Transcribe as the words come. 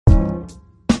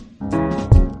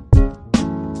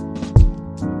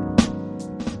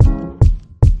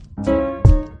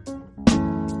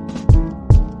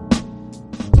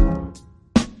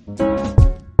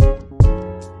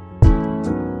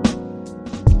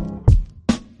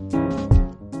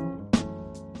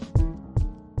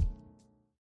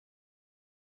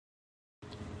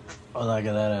Hola,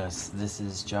 galeras. This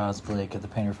is Jaws Blake of the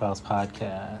Painter Files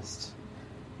podcast.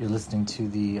 You're listening to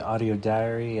the audio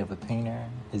diary of a painter,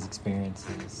 his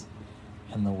experiences,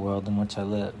 and the world in which I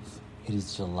live. It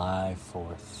is July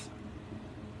 4th.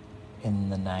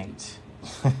 In the night.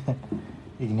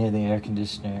 You can hear the air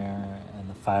conditioner and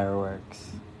the fireworks.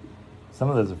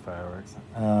 Some of those are fireworks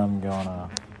going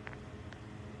off.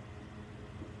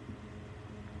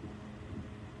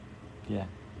 Yeah.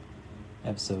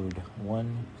 Episode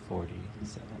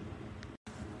 147.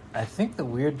 I think the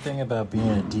weird thing about being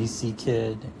a DC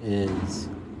kid is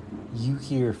you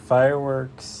hear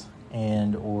fireworks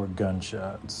and or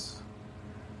gunshots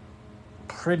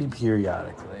pretty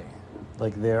periodically.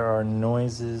 Like there are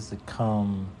noises that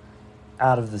come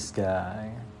out of the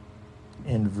sky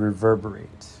and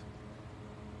reverberate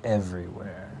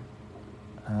everywhere,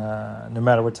 no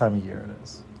matter what time of year it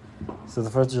is. So the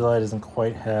 4th of July doesn't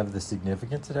quite have the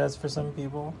significance it has for some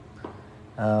people.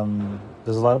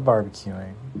 There's a lot of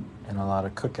barbecuing and a lot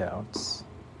of cookouts.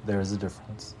 There is a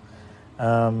difference.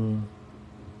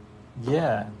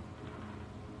 Yeah.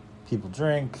 People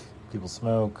drink, people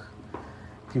smoke,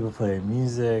 people play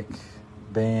music,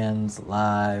 bands,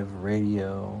 live,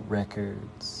 radio,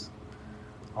 records,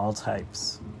 all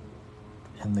types.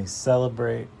 And they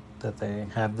celebrate that they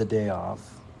have the day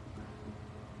off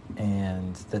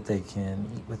and that they can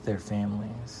eat with their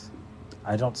families.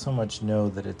 I don't so much know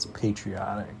that it's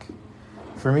patriotic.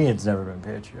 For me, it's never been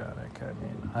patriotic. I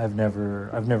mean, I've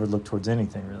never looked towards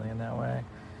anything really in that way.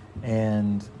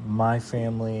 And my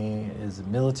family is a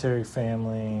military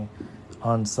family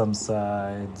on some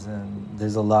sides, and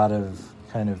there's a lot of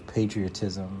kind of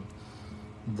patriotism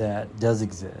that does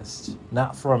exist.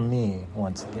 Not from me,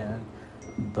 once again,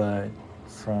 but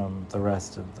from the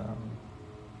rest of them.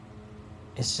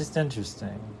 It's just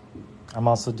interesting. I'm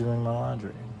also doing my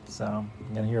laundry, so I'm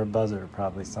going to hear a buzzer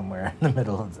probably somewhere in the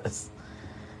middle of this.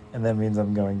 And that means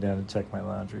I'm going down to check my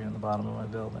laundry on the bottom of my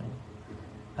building.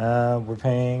 We're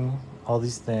paying all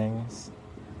these things.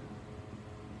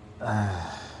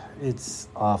 It's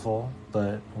awful,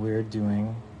 but we're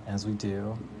doing as we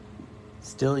do.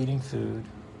 Still eating food,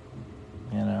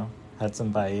 had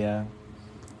some paella.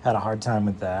 Had a hard time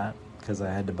with that because I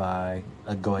had to buy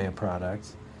a Goya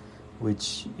product,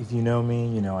 which, if you know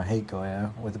me, I hate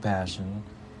Goya with a passion.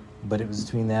 But it was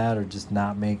between that or just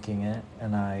not making it,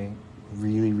 and I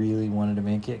really, really wanted to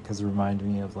make it because it reminded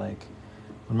me of, when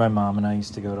my mom and I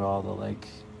used to go to all the,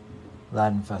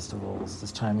 Latin festivals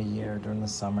this time of year during the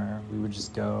summer. We would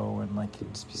just go, and,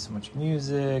 it'd just be so much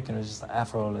music, and it was just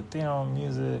Afro-Latino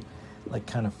music,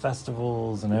 kind of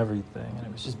festivals and everything, and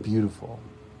it was just beautiful.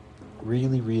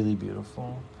 Really, really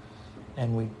beautiful.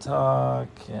 And we'd talk,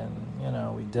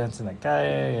 and, we'd dance in the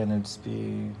calle, and it'd just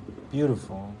be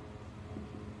beautiful.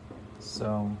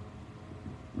 So,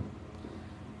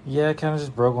 yeah, I kind of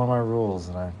just broke one of my rules,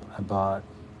 and I bought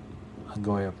a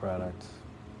Goya product.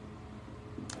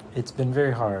 It's been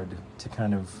very hard to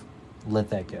kind of let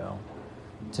that go,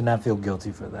 to not feel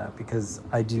guilty for that, because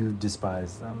I do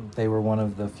despise them. They were one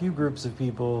of the few groups of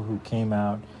people who came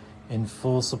out in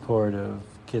full support of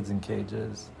Kids in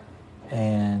Cages,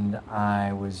 and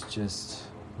I was just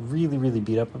really, really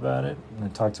beat up about it. And I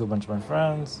talked to a bunch of my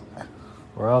friends,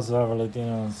 who are also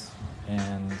Afro-Latinos,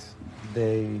 and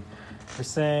they were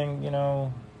saying,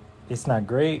 it's not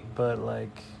great, but,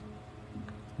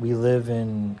 we live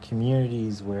in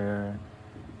communities where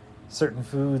certain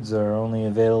foods are only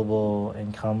available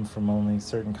and come from only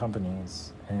certain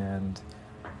companies, and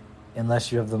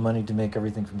unless you have the money to make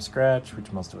everything from scratch,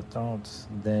 which most of us don't,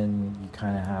 then you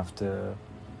kind of have to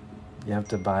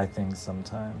buy things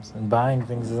sometimes. And buying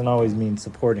things doesn't always mean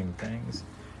supporting things,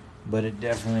 but it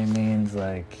definitely means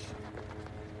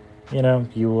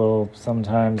you will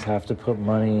sometimes have to put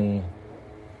money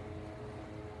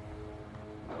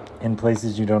in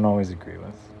places you don't always agree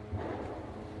with.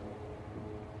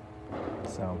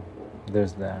 So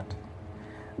there's that.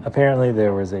 Apparently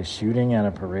there was a shooting at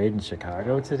a parade in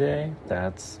Chicago today.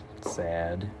 That's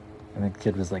sad. And the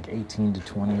kid was 18 to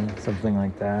 20, something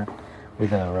like that,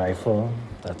 with a rifle.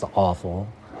 That's awful.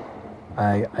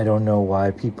 I don't know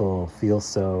why people feel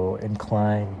so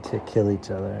inclined to kill each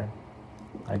other.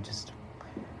 I just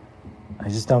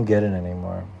don't get it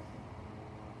anymore.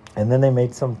 And then they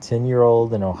made some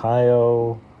 10-year-old in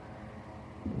Ohio.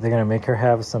 They're going to make her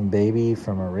have some baby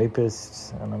from a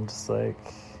rapist. And I'm just and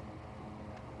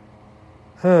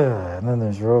then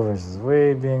there's Roe versus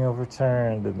Wade being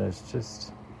overturned. And there's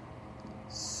just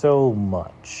so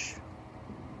much.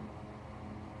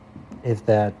 If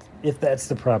that's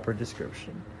the proper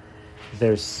description.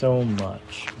 There's so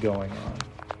much going on.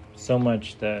 So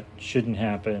much that shouldn't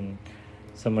happen.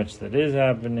 So much that is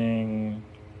happening.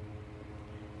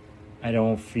 I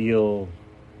don't feel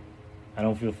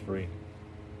free.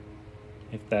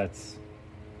 If that's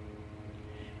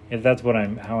what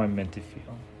how I'm meant to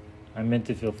feel. I'm meant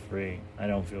to feel free. I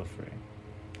don't feel free.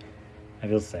 I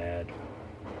feel sad.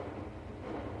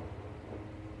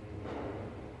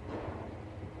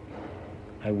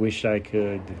 I wish I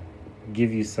could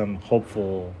give you some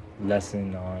hopeful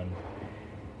lesson on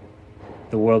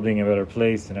the world being a better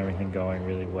place and everything going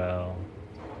really well.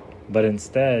 But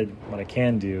instead, what I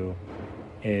can do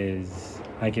is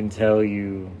I can tell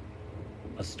you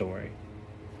a story.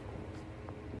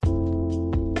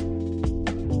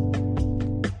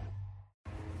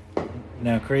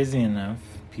 Now, crazy enough,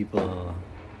 people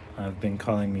have been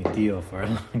calling me Theo for a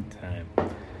long time.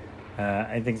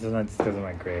 I think sometimes it's because of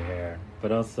my gray hair,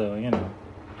 but also,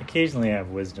 occasionally I have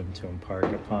wisdom to impart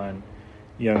upon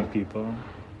young people.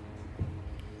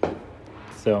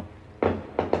 So,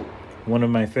 one of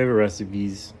my favorite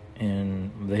recipes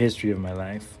in the history of my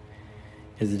life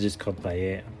is a dish called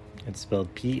paella. It's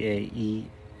spelled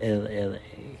Paella,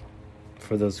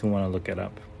 for those who want to look it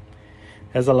up.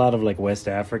 It has a lot of West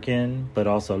African, but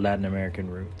also Latin American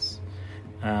roots.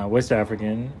 West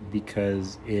African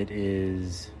because it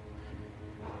is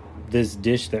this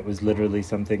dish that was literally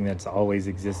something that's always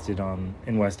existed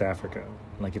in West Africa.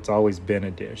 It's always been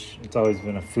a dish. It's always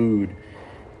been a food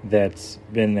that's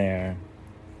been there,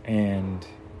 and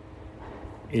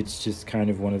it's just kind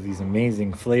of one of these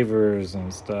amazing flavors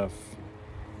and stuff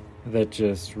that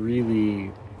just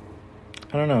really,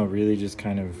 really just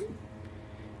kind of,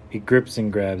 it grips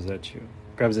and grabs at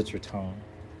your tongue.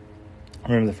 I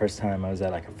remember the first time I was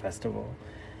at a festival,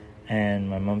 and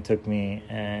my mom took me,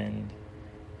 and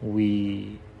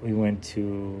we went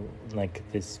to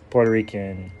this Puerto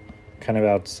Rican kind of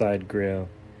outside grill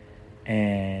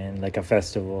and a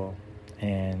festival,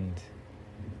 and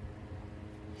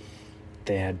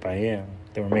they had paella.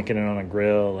 They were making it on a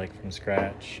grill from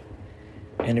scratch,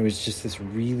 and it was just this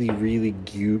really, really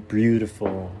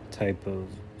beautiful type of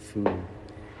food.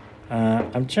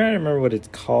 I'm trying to remember what it's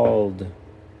called.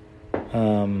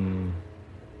 I'm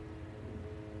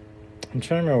trying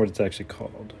to remember what it's actually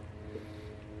called.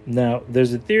 Now,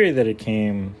 there's a theory that it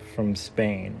came from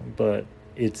Spain, but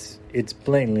it's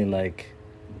blatantly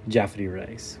Jafri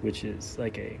rice, which is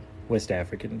a West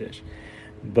African dish.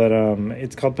 But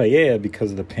it's called paella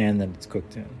because of the pan that it's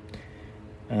cooked in.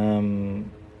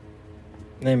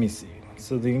 Let me see.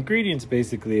 So the ingredients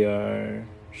basically are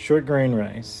short grain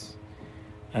rice.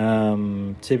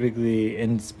 Typically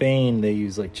in Spain they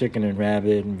use chicken and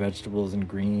rabbit and vegetables and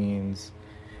greens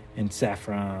and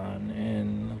saffron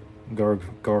and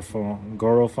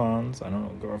garofans. I don't know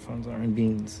what garofans are, and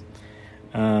beans.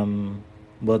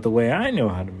 But the way I know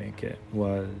how to make it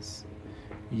was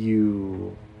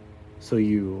you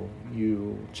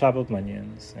chop up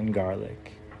onions and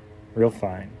garlic real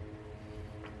fine,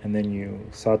 and then you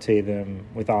saute them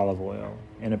with olive oil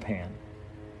in a pan,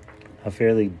 a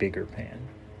fairly bigger pan.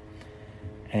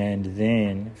 And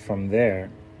then from there,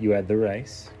 you add the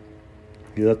rice.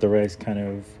 You let the rice kind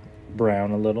of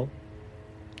brown a little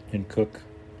and cook.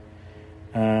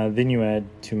 Then you add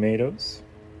tomatoes,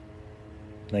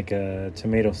 a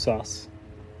tomato sauce,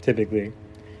 typically.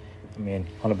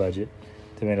 On a budget,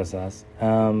 tomato sauce.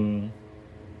 Then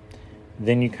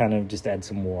you kind of just add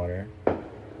some water.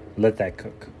 Let that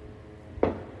cook.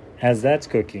 As that's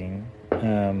cooking,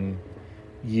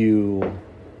 you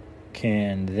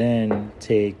can then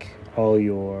take all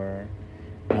your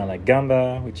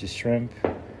gamba, which is shrimp,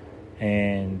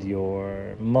 and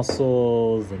your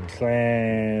mussels and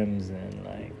clams, and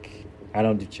I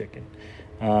don't do chicken.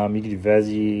 You can do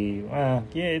veggie.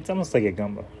 Yeah, it's almost like a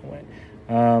gumbo in a way.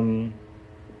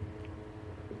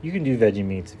 You can do veggie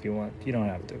meats if you want. You don't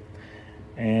have to.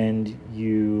 And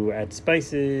you add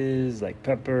spices like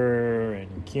pepper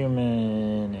and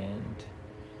cumin and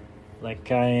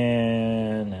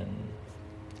cayenne and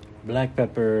black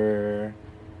pepper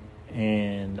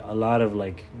and a lot of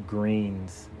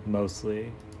greens,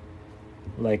 mostly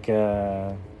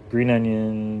green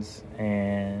onions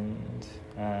and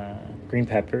green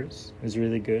peppers is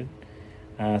really good.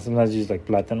 Sometimes I use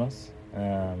plátanos.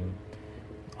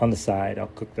 On the side, I'll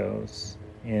cook those,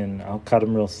 and I'll cut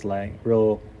them real thin,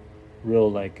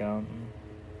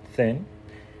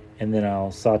 and then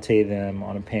I'll saute them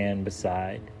on a pan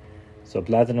beside. So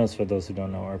plátanos, for those who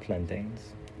don't know, are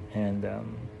plantains. And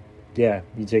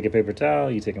you take a paper towel,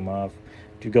 you take them off.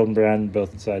 If you golden brown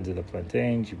both sides of the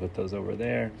plantains, you put those over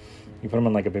there. You put them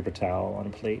on a paper towel on a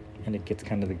plate, and it gets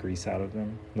kind of the grease out of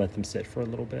them. Let them sit for a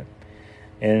little bit.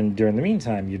 And during the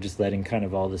meantime, you're just letting kind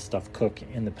of all this stuff cook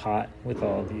in the pot with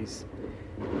all these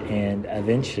And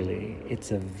eventually,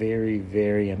 it's a very,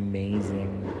 very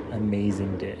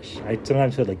amazing dish. I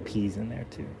sometimes put like peas in there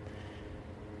too.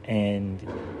 And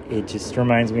it just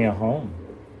reminds me of home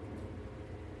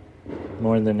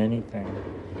more than anything.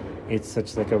 It's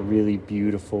such like a really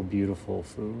beautiful, beautiful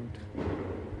food.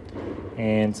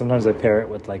 And sometimes I pair it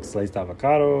with like sliced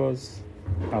avocados,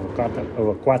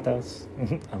 avocados,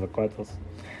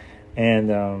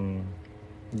 and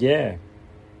yeah,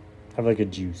 have like a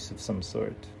juice of some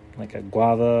sort, like a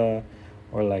guava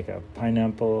or like a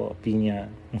pineapple, a piña,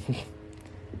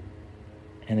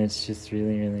 and it's just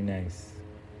really, really nice.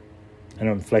 I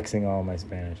know I'm flexing all my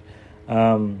Spanish.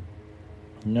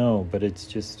 No, but it's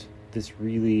just this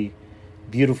really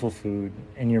beautiful food,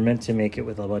 and you're meant to make it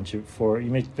with a bunch of you're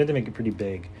meant to make it pretty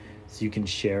big so you can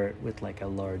share it with like a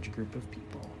large group of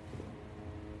people,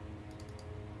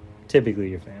 typically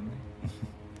your family.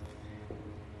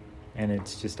 And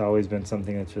it's just always been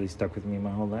something that's really stuck with me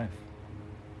my whole life.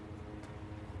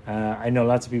 I know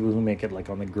lots of people who make it like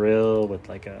on the grill with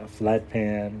like a flat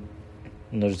pan,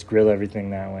 and they'll just grill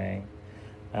everything that way.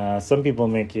 Some people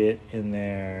make it in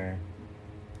their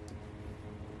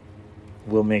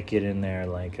will make it in there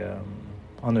like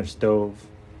on their stove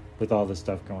with all the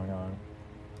stuff going on.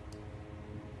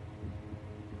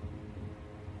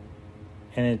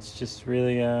 And it's just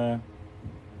really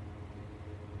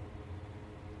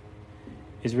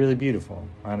it's really beautiful,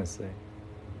 honestly.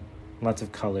 Lots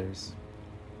of colors,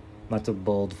 lots of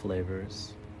bold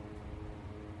flavors,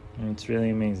 and it's really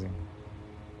amazing.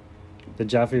 The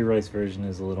Jaffrey rice version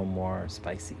is a little more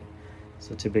spicy,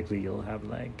 so typically you'll have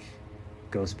like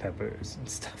ghost peppers and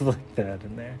stuff like that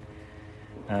in there.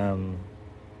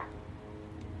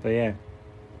 But yeah,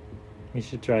 you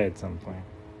should try it at some point.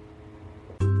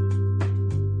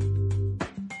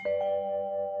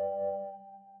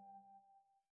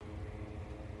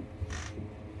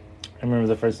 I remember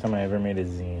the first time I ever made a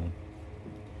zine.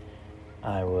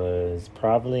 I was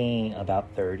probably about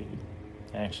 30,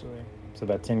 actually. So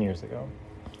about 10 years ago.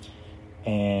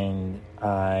 And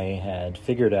I had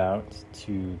figured out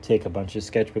to take a bunch of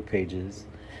sketchbook pages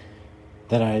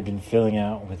that I had been filling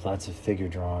out with lots of figure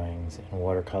drawings and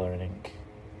watercolor ink,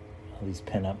 all these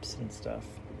pinups and stuff.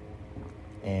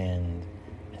 And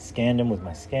I scanned them with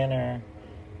my scanner,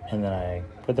 and then I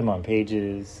put them on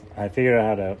pages. I figured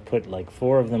out how to put like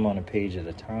 4 of them on a page at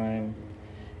a time,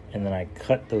 and then I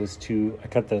cut those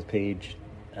page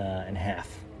in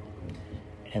half.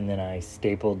 And then I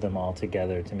stapled them all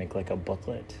together to make like a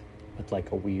booklet with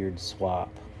like a weird swap,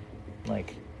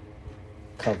 like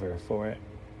cover for it,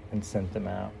 and sent them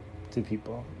out to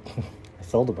people. I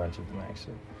sold a bunch of them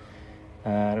actually.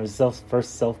 It was the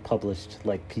first self-published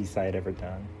like piece I had ever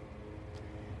done.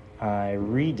 I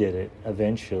redid it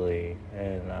eventually,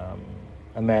 and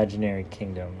Imaginary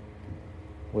Kingdom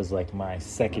was like my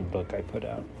second book I put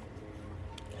out,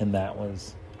 and that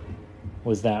was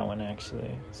that one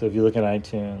actually. So if you look at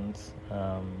iTunes,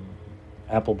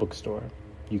 Apple Bookstore,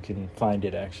 you can find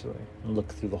it actually and look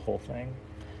through the whole thing.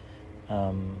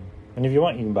 And if you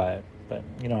want, you can buy it, but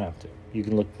you don't have to. You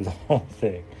can look through the whole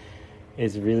thing.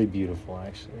 It's really beautiful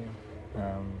actually.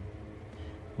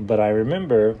 But I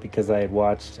remember because I had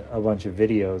watched a bunch of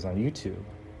videos on YouTube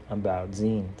about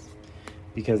zines,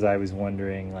 because I was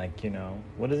wondering like,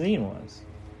 what a zine was.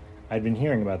 I'd been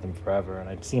hearing about them forever, and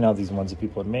I'd seen all these ones that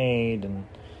people had made, and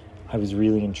I was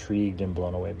really intrigued and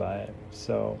blown away by it.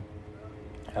 So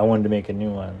I wanted to make a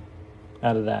new one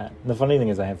out of that. And the funny thing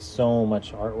is I have so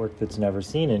much artwork that's never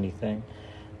seen anything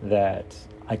that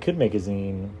I could make a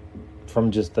zine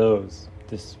from just those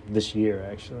this year,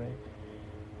 actually.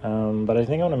 But I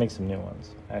think I want to make some new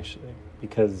ones, actually,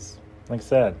 because, like I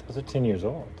said, those are 10 years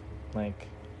old. Like,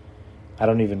 I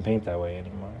don't even paint that way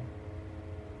anymore.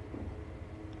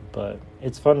 But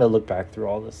it's fun to look back through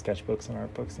all the sketchbooks and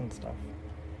art books and stuff.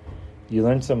 You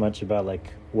learn so much about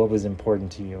like what was important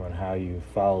to you and how you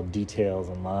followed details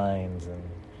and lines and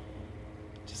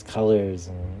just colors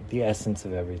and the essence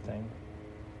of everything.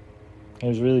 It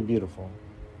was really beautiful.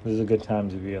 It was a good time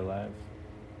to be alive,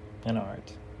 and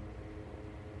art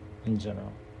in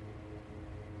general.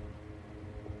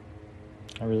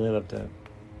 I really loved it.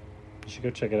 You should go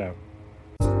check it out.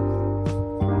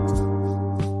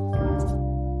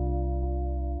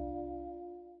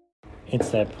 It's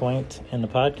that point in the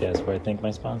podcast where I thank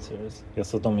my sponsors. Yo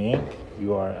soy Tommy Ink.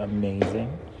 You are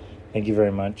amazing. Thank you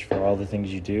very much for all the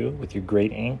things you do with your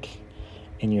great ink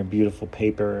and your beautiful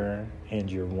paper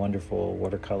and your wonderful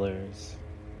watercolors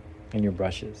and your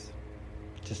brushes.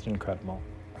 Just incredible.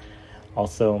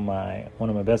 Also, one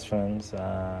of my best friends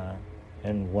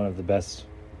and one of the best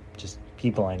just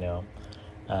people I know,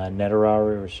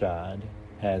 Netarawi Rashad,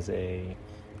 has a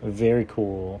a very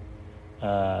cool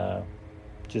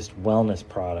just wellness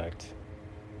product.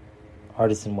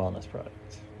 Artisan wellness project.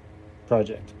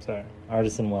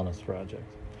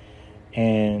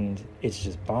 And it's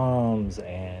just bombs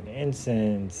and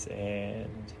incense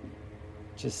and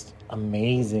just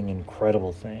amazing,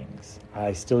 incredible things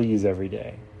I still use every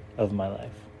day of my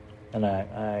life. And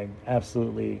I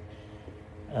absolutely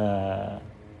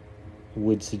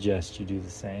would suggest you do the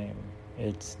same.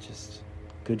 It's just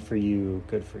good for you,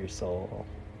 good for your soul,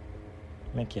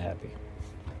 make you happy.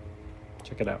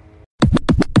 Check it out.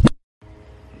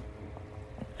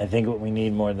 I think what we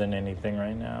need more than anything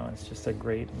right now is just a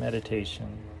great meditation,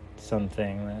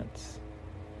 something that's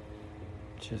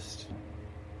just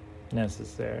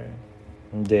necessary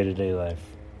in day-to-day life,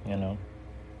 you know?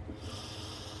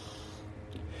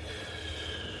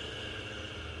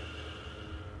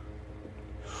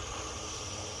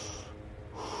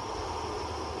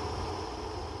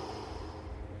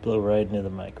 Blow right into the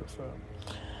microphone.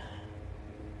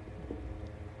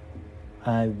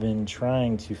 I've been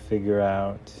trying to figure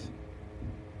out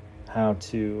how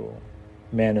to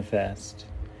manifest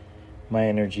my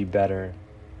energy better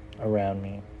around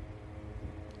me.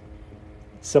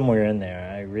 Somewhere in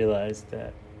there, I realized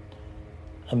that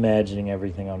imagining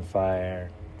everything on fire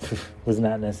was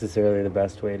not necessarily the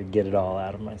best way to get it all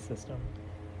out of my system.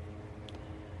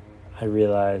 I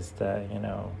realized that,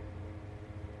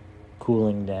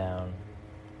 cooling down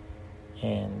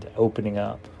and opening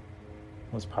up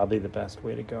was probably the best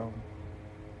way to go.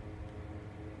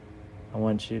 I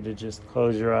want you to just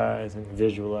close your eyes and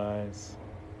visualize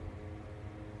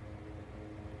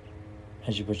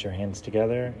as you put your hands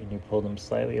together and you pull them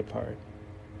slightly apart,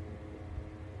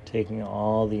 taking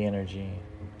all the energy,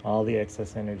 all the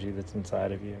excess energy that's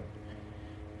inside of you,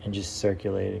 and just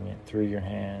circulating it through your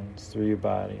hands, through your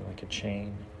body like a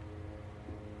chain.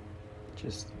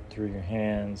 Just through your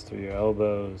hands, through your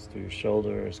elbows, through your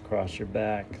shoulders, across your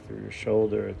back, through your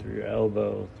shoulder, through your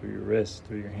elbow, through your wrist,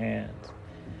 through your hands,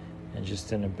 and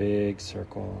just in a big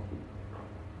circle,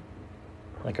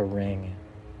 like a ring.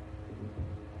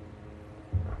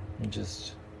 And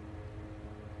just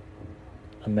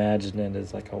imagine it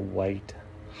as like a white,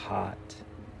 hot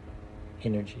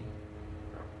energy.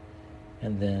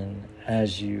 And then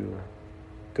as you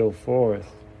go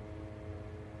forth,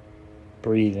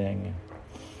 breathing,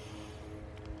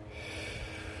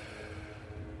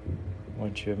 I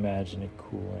want you to imagine it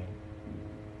cooling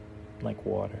like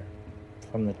water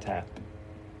from the tap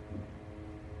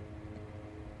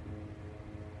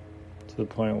to the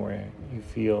point where you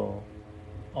feel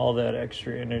all that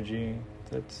extra energy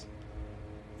that's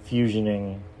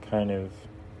fusioning kind of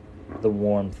the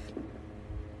warmth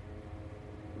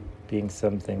being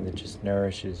something that just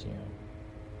nourishes you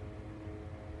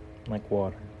like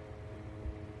water.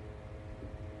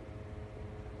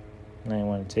 Now you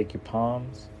want to take your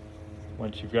palms,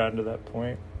 once you've gotten to that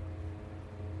point,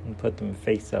 and put them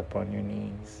face up on your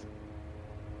knees.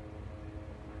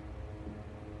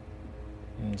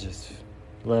 And just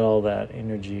let all that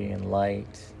energy and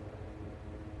light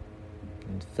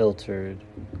and filtered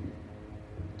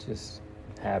just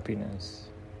happiness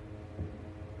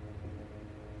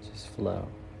just flow.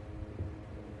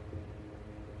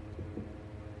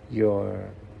 You're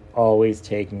always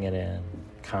taking it in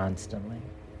constantly.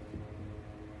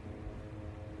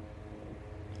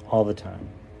 All the time.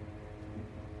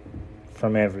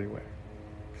 From everywhere.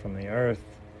 From the earth,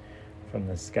 from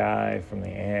the sky, from the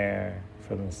air,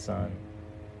 from the sun.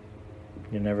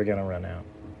 You're never going to run out.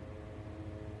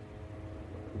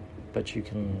 But you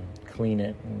can clean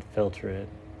it and filter it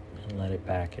and let it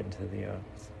back into the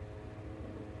earth.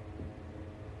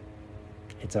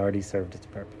 It's already served its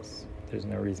purpose. There's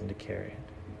no reason to carry it.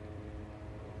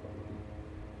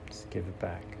 Just give it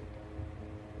back.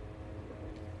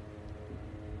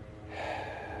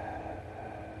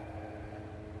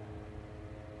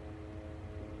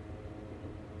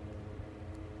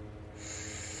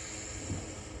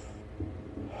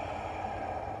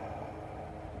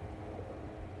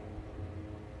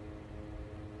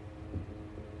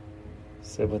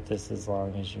 Sit with this as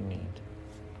long as you need.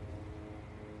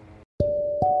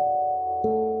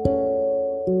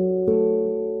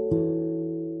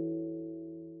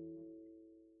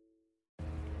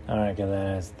 Alright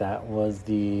guys, that was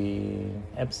the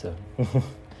episode.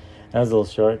 That was a little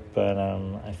short, but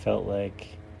I felt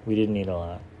like we didn't need a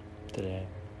lot today.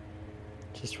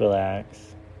 Just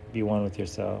relax, be one with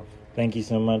yourself. Thank you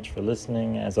so much for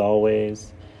listening, as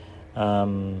always.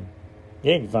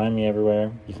 Yeah, you can find me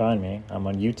everywhere you find me. I'm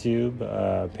on YouTube,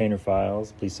 Painter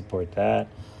Files. Please support that.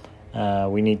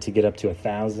 We need to get up to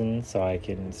 1,000 so I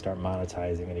can start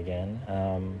monetizing it again.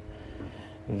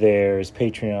 There's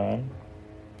Patreon,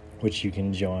 which you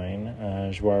can join,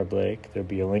 Joar Blake. There'll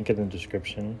be a link in the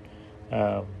description.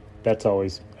 That's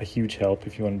always a huge help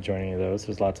if you want to join any of those.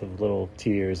 There's lots of little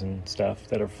tiers and stuff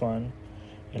that are fun,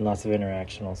 and lots of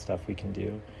interactional stuff we can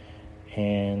do.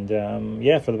 And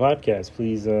for the podcast,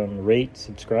 please rate,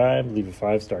 subscribe, leave a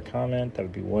 5-star comment. That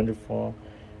would be wonderful.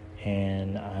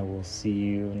 And I will see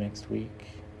you next week.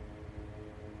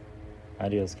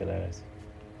 Adios, guys.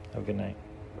 Have a good night.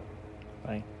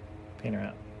 Bye. Painter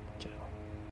out.